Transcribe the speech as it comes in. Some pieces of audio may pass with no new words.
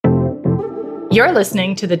You're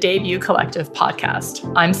listening to the Debut Collective podcast.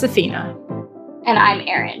 I'm Safina. And I'm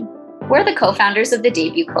Erin. We're the co-founders of the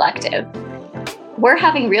Debut Collective. We're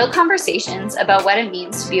having real conversations about what it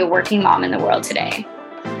means to be a working mom in the world today.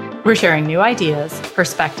 We're sharing new ideas,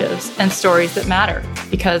 perspectives, and stories that matter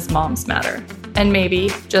because moms matter. And maybe,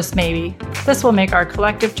 just maybe, this will make our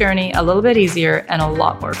collective journey a little bit easier and a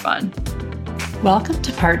lot more fun. Welcome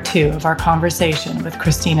to part 2 of our conversation with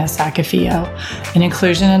Christina Sackeyfio, an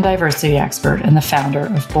inclusion and diversity expert and the founder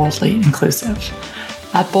of Boldly Inclusive.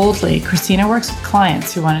 At Boldly, Christina works with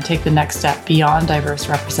clients who want to take the next step beyond diverse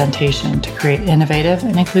representation to create innovative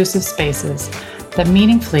and inclusive spaces that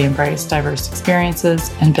meaningfully embrace diverse experiences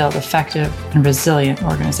and build effective and resilient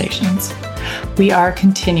organizations. We are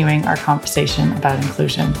continuing our conversation about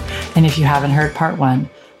inclusion, and if you haven't heard part 1,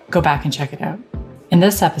 go back and check it out. In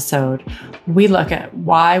this episode, we look at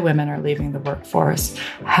why women are leaving the workforce,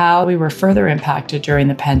 how we were further impacted during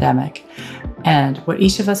the pandemic, and what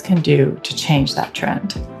each of us can do to change that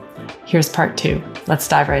trend. Here's part 2. Let's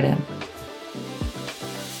dive right in.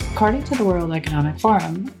 According to the World Economic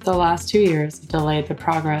Forum, the last 2 years have delayed the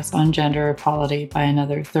progress on gender equality by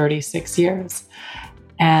another 36 years.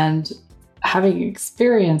 And having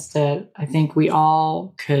experienced it, I think we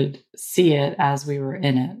all could see it as we were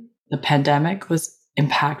in it. The pandemic was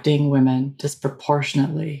impacting women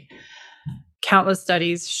disproportionately. Countless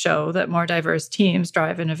studies show that more diverse teams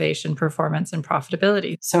drive innovation, performance, and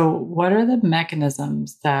profitability. So what are the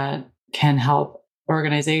mechanisms that can help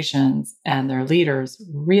organizations and their leaders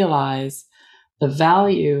realize the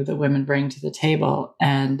value that women bring to the table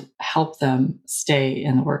and help them stay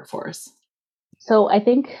in the workforce? So I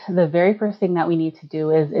think the very first thing that we need to do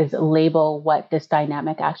is label what this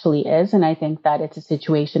dynamic actually is. And I think that it's a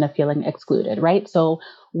situation of feeling excluded, right? So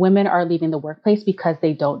women are leaving the workplace because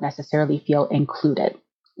they don't necessarily feel included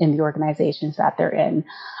in the organizations that they're in.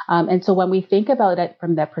 And so when we think about it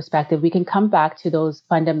from that perspective, we can come back to those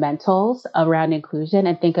fundamentals around inclusion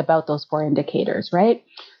and think about those 4 indicators, right?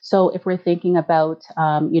 So if we're thinking about,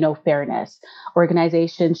 fairness,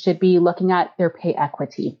 organizations should be looking at their pay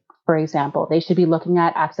equity. For example, they should be looking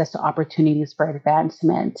at access to opportunities for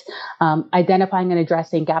advancement, identifying and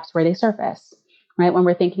addressing gaps where they surface, right? When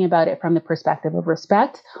we're thinking about it from the perspective of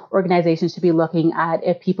respect, organizations should be looking at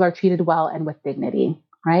if people are treated well and with dignity,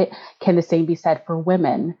 right? Can the same be said for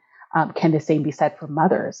women? Can the same be said for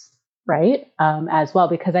mothers, right? As well,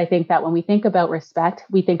 because I think that when we think about respect,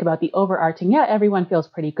 we think about the overarching, everyone feels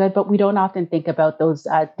pretty good, but we don't often think about those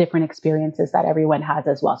different experiences that everyone has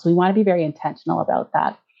as well. So we want to be very intentional about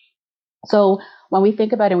that. So when we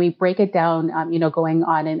think about it and we break it down, going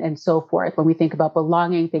on and so forth, when we think about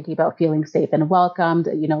belonging, thinking about feeling safe and welcomed,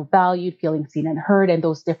 valued, feeling seen and heard, and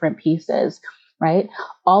those different pieces, right?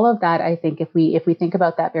 All of that, I think if we think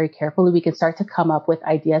about that very carefully, we can start to come up with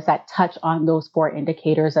ideas that touch on those 4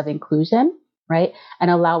 indicators of inclusion, right?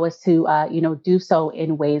 And allow us to, do so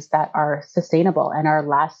in ways that are sustainable and are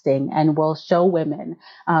lasting and will show women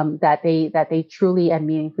that they truly and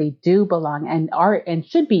meaningfully do belong and are and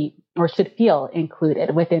should be or should feel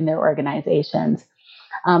included within their organizations.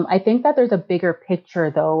 I think that there's a bigger picture,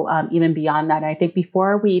 though, even beyond that. I think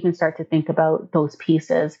before we even start to think about those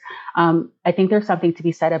pieces, I think there's something to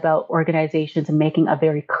be said about organizations making a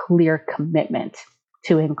very clear commitment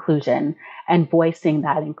to inclusion and voicing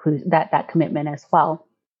that commitment as well.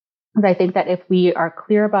 Because I think that if we are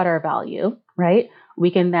clear about our value, right, we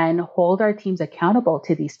can then hold our teams accountable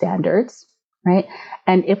to these standards, right?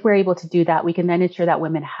 And if we're able to do that, we can then ensure that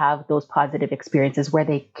women have those positive experiences where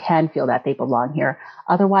they can feel that they belong here.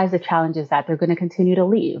 Otherwise, the challenge is that they're going to continue to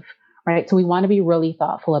leave, right? So we want to be really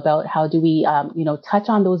thoughtful about how do we, touch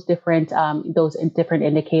on those different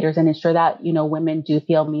indicators and ensure that, women do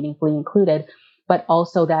feel meaningfully included, but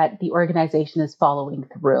also that the organization is following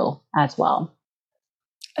through as well.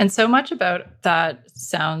 And so much about that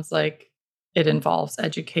sounds like it involves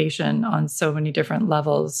education on so many different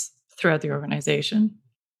levels throughout the organization.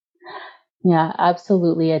 Yeah,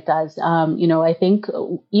 absolutely. It does. I think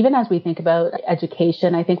even as we think about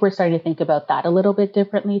education, I think we're starting to think about that a little bit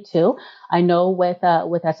differently too. I know with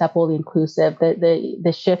us at Boldly Inclusive,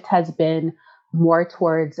 the shift has been more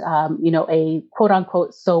towards, a quote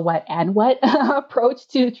unquote, so what and what approach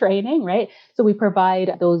to training, right? So we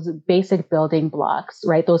provide those basic building blocks,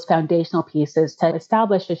 right? Those foundational pieces to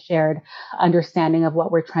establish a shared understanding of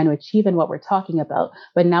what we're trying to achieve and what we're talking about.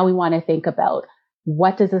 But now we want to think about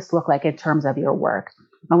what does this look like in terms of your work?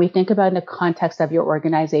 When we think about in the context of your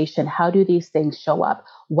organization, how do these things show up?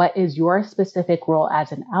 What is your specific role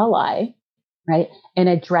as an ally? right? And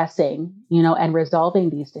addressing, and resolving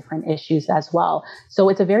these different issues as well. So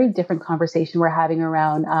it's a very different conversation we're having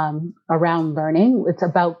around learning. It's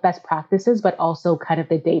about best practices, but also kind of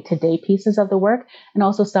the day-to-day pieces of the work, and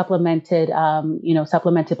also supplemented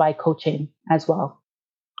by coaching as well.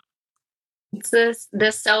 It's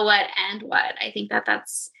this so what and what. I think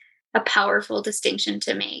that's a powerful distinction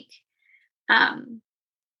to make.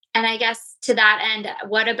 And I guess to that end,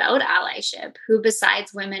 what about allyship? Who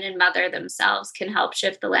besides women and mother themselves can help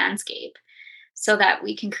shift the landscape so that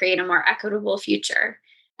we can create a more equitable future?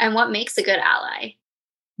 And what makes a good ally?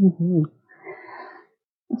 Mm-hmm.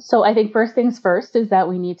 So I think first things first is that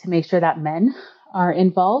we need to make sure that men are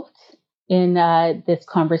involved in this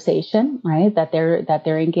conversation, right? That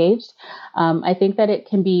they're engaged. I think that it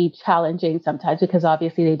can be challenging sometimes because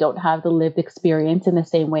obviously they don't have the lived experience in the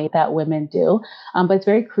same way that women do. But it's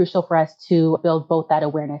very crucial for us to build both that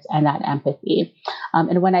awareness and that empathy.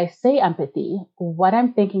 And when I say empathy, what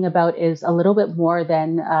I'm thinking about is a little bit more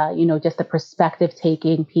than just the perspective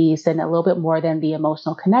taking piece, and a little bit more than the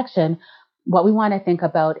emotional connection. What we want to think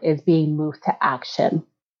about is being moved to action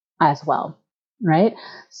as well. Right.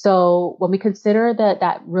 So when we consider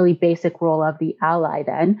that really basic role of the ally,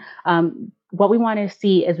 then what we want to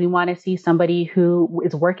see is we want to see somebody who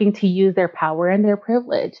is working to use their power and their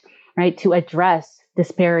privilege, right, to address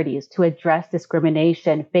disparities, to address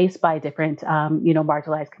discrimination faced by different,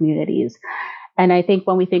 marginalized communities. And I think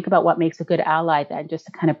when we think about what makes a good ally, then just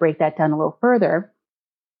to kind of break that down a little further,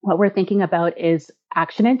 what we're thinking about is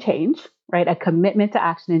action and change, right? A commitment to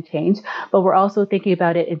action and change, but we're also thinking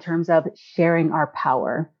about it in terms of sharing our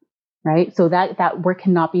power, right? So that work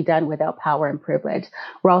cannot be done without power and privilege.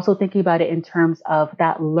 We're also thinking about it in terms of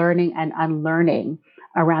that learning and unlearning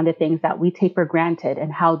around the things that we take for granted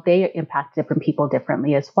and how they impact different people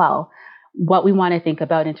differently as well. What we want to think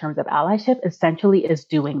about in terms of allyship essentially is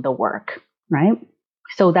doing the work, right?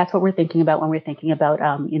 So that's what we're thinking about when we're thinking about,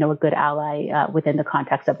 a good ally within the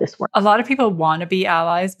context of this work. A lot of people want to be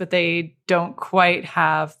allies, but they don't quite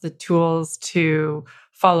have the tools to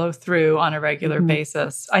follow through on a regular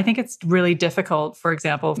basis. I think it's really difficult. For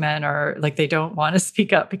example, men are like, they don't want to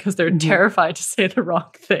speak up because they're terrified to say the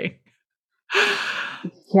wrong thing.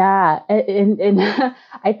 Yeah. And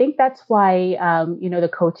I think that's why,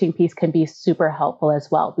 the coaching piece can be super helpful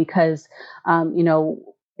as well, because,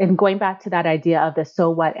 and going back to that idea of the so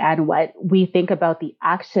what and what, we think about the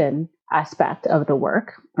action aspect of the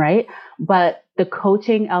work, right? But the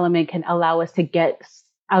coaching element can allow us to get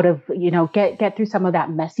out of, get through some of that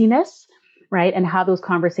messiness, right? And have those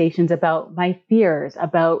conversations about my fears,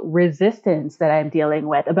 about resistance that I'm dealing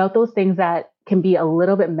with, about those things that can be a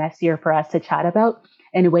little bit messier for us to chat about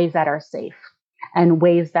in ways that are safe and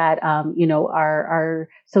ways that, are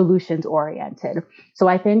solutions oriented. So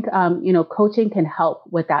I think, coaching can help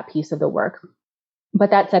with that piece of the work. But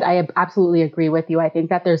that said, I absolutely agree with you. I think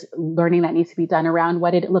that there's learning that needs to be done around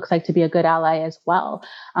what it looks like to be a good ally as well.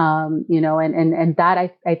 And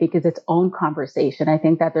that I think is its own conversation. I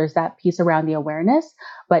think that there's that piece around the awareness,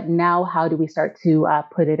 but now how do we start to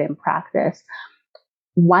put it in practice?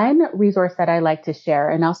 One resource that I like to share,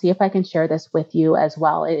 and I'll see if I can share this with you as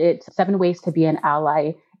well. It's 7 ways to be an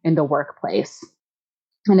ally in the workplace.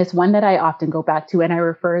 And it's one that I often go back to, and I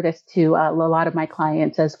refer this to a lot of my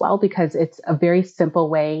clients as well, because it's a very simple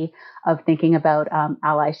way of thinking about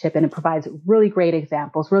allyship, and it provides really great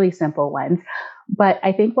examples, really simple ones. But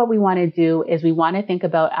I think what we want to do is we want to think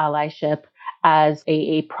about allyship as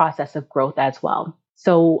a process of growth as well.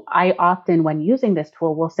 So I often, when using this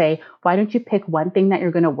tool, will say, why don't you pick one thing that you're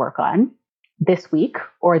going to work on this week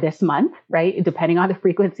or this month, right? Depending on the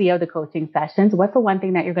frequency of the coaching sessions, what's the one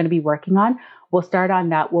thing that you're going to be working on? We'll start on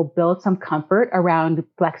that. We'll build some comfort around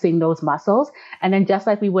flexing those muscles. And then just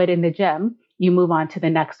like we would in the gym, you move on to the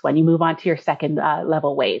next one. You move on to your second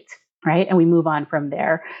level weight, right? And we move on from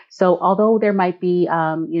there. So although there might be,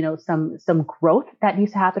 some growth that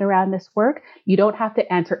needs to happen around this work, you don't have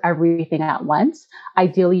to answer everything at once.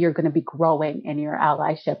 Ideally, you're going to be growing in your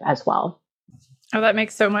allyship as well. Oh, that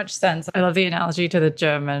makes so much sense. I love the analogy to the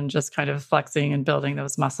gym and just kind of flexing and building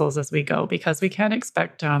those muscles as we go, because we can't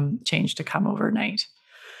expect change to come overnight.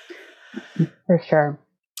 For sure.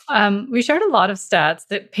 We shared a lot of stats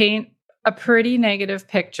that paint a pretty negative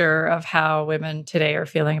picture of how women today are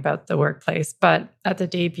feeling about the workplace. But at the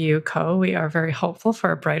Debut Co., we are very hopeful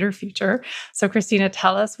for a brighter future. So Christina,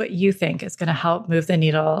 tell us what you think is going to help move the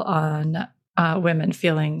needle on women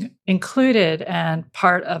feeling included and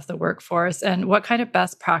part of the workforce, and what kind of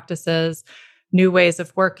best practices, new ways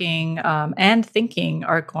of working and thinking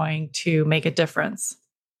are going to make a difference.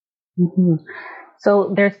 Mm-hmm.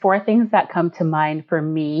 So there's four things that come to mind for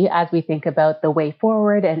me as we think about the way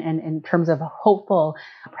forward and in terms of hopeful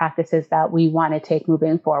practices that we want to take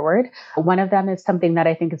moving forward. One of them is something that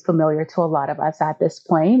I think is familiar to a lot of us at this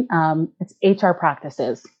point. It's HR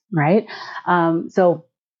practices, right? So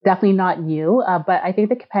definitely not new, but I think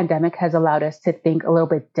the pandemic has allowed us to think a little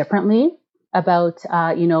bit differently about,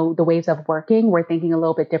 the ways of working. We're thinking a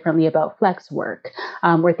little bit differently about flex work.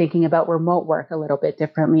 We're thinking about remote work a little bit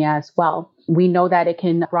differently as well. We know that it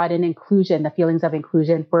can broaden inclusion, the feelings of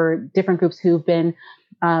inclusion for different groups who've been,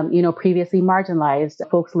 previously marginalized,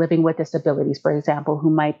 folks living with disabilities, for example, who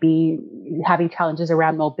might be having challenges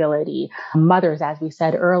around mobility, mothers, as we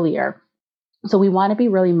said earlier. So we want to be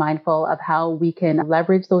really mindful of how we can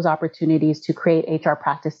leverage those opportunities to create HR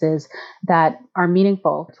practices that are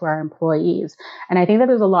meaningful to our employees. And I think that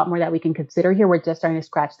there's a lot more that we can consider here. We're just starting to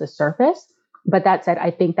scratch the surface. But that said,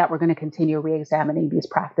 I think that we're going to continue re-examining these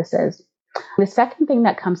practices. The second thing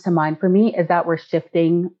that comes to mind for me is that we're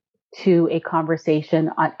shifting to a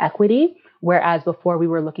conversation on equity, whereas before we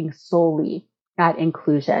were looking solely at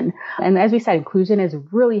inclusion. And as we said, inclusion is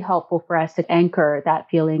really helpful for us to anchor that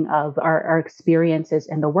feeling of our experiences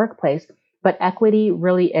in the workplace. But equity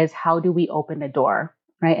really is, how do we open the door,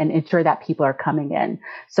 right? And ensure that people are coming in.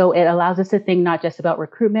 So it allows us to think not just about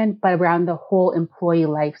recruitment, but around the whole employee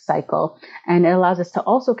life cycle. And it allows us to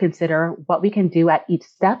also consider what we can do at each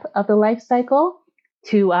step of the life cycle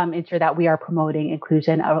to ensure that we are promoting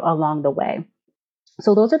inclusion along the way.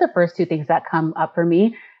 So those are the first two things that come up for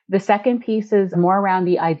me. The second piece is more around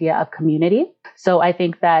the idea of community. So I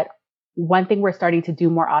think that one thing we're starting to do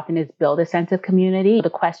more often is build a sense of community. The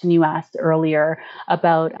question you asked earlier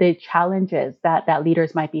about the challenges that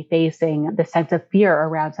leaders might be facing, the sense of fear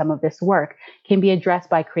around some of this work can be addressed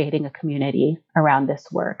by creating a community around this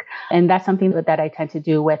work. And that's something that I tend to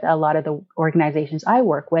do with a lot of the organizations I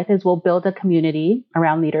work with, is we'll build a community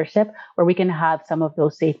around leadership where we can have some of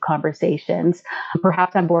those safe conversations.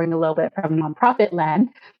 Perhaps I'm borrowing a little bit from nonprofit land,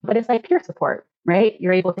 but it's like peer support. Right?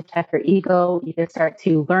 You're able to check your ego. You can start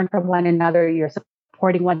to learn from one another. You're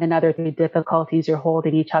supporting one another through difficulties. You're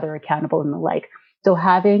holding each other accountable and the like. So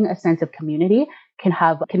having a sense of community can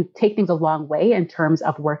take things a long way in terms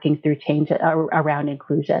of working through change around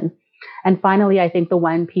inclusion. And finally, I think the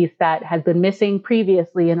one piece that has been missing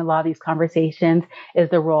previously in a lot of these conversations is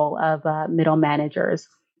the role of middle managers.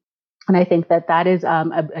 And I think that is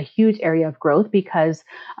a huge area of growth because,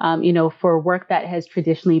 for work that has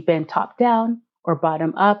traditionally been top down or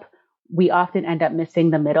bottom up, we often end up missing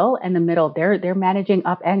the middle. And the middle, they're managing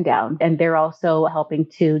up and down, and they're also helping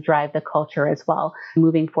to drive the culture as well.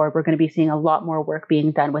 Moving forward, we're going to be seeing a lot more work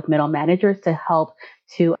being done with middle managers to help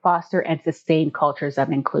to foster and sustain cultures of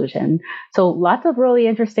inclusion. So lots of really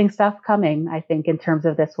interesting stuff coming, I think, in terms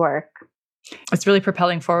of this work. It's really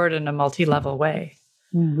propelling forward in a multi-level way.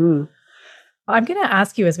 Mm-hmm. I'm going to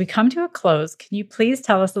ask you, as we come to a close, can you please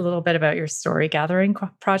tell us a little bit about your story gathering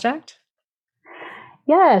project?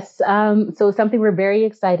 Yes. So something we're very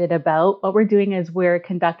excited about. What we're doing is we're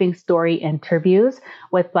conducting story interviews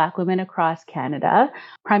with Black women across Canada.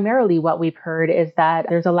 Primarily what we've heard is that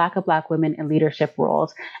there's a lack of Black women in leadership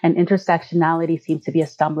roles, and intersectionality seems to be a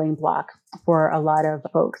stumbling block for a lot of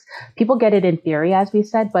folks. People get it in theory, as we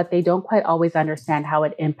said, but they don't quite always understand how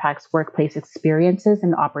it impacts workplace experiences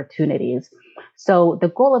and opportunities. So the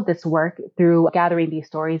goal of this work through gathering these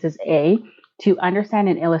stories is to understand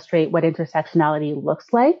and illustrate what intersectionality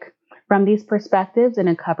looks like from these perspectives and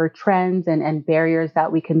uncover trends and barriers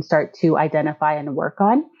that we can start to identify and work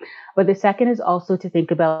on. But the second is also to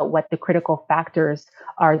think about what the critical factors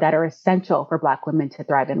are that are essential for Black women to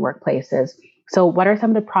thrive in workplaces. So what are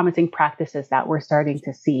some of the promising practices that we're starting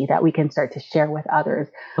to see that we can start to share with others?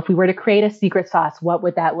 If we were to create a secret sauce, what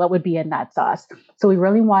would be in that sauce? So we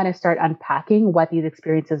really want to start unpacking what these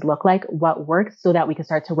experiences look like, what works, so that we can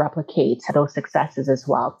start to replicate those successes as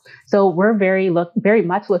well. So we're very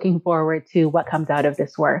much looking forward to what comes out of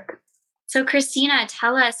this work. So Christina,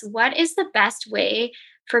 tell us, what is the best way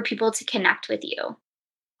for people to connect with you?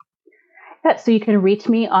 Yeah, so you can reach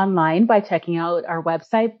me online by checking out our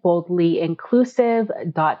website,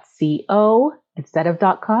 boldlyinclusive.co instead of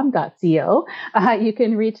 .com.co. You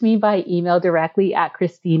can reach me by email directly at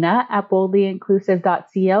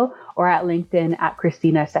Christina@boldlyinclusive.co or at LinkedIn at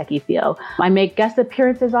Christina Sackeyfio. I make guest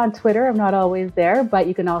appearances on Twitter. I'm not always there, but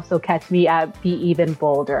you can also catch me at Be Even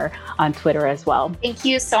Bolder on Twitter as well. Thank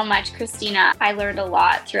you so much, Christina. I learned a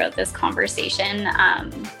lot throughout this conversation.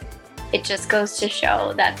 It just goes to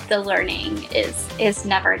show that the learning is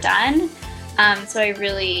never done. So I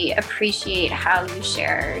really appreciate how you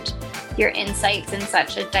shared your insights in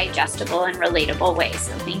such a digestible and relatable way.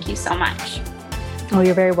 So thank you so much. Oh,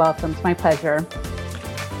 you're very welcome. It's my pleasure.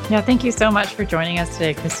 Yeah, thank you so much for joining us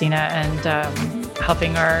today, Christina, and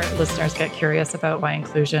helping our listeners get curious about why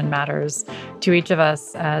inclusion matters to each of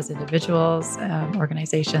us as individuals,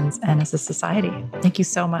 organizations, and as a society. Thank you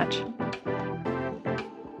so much.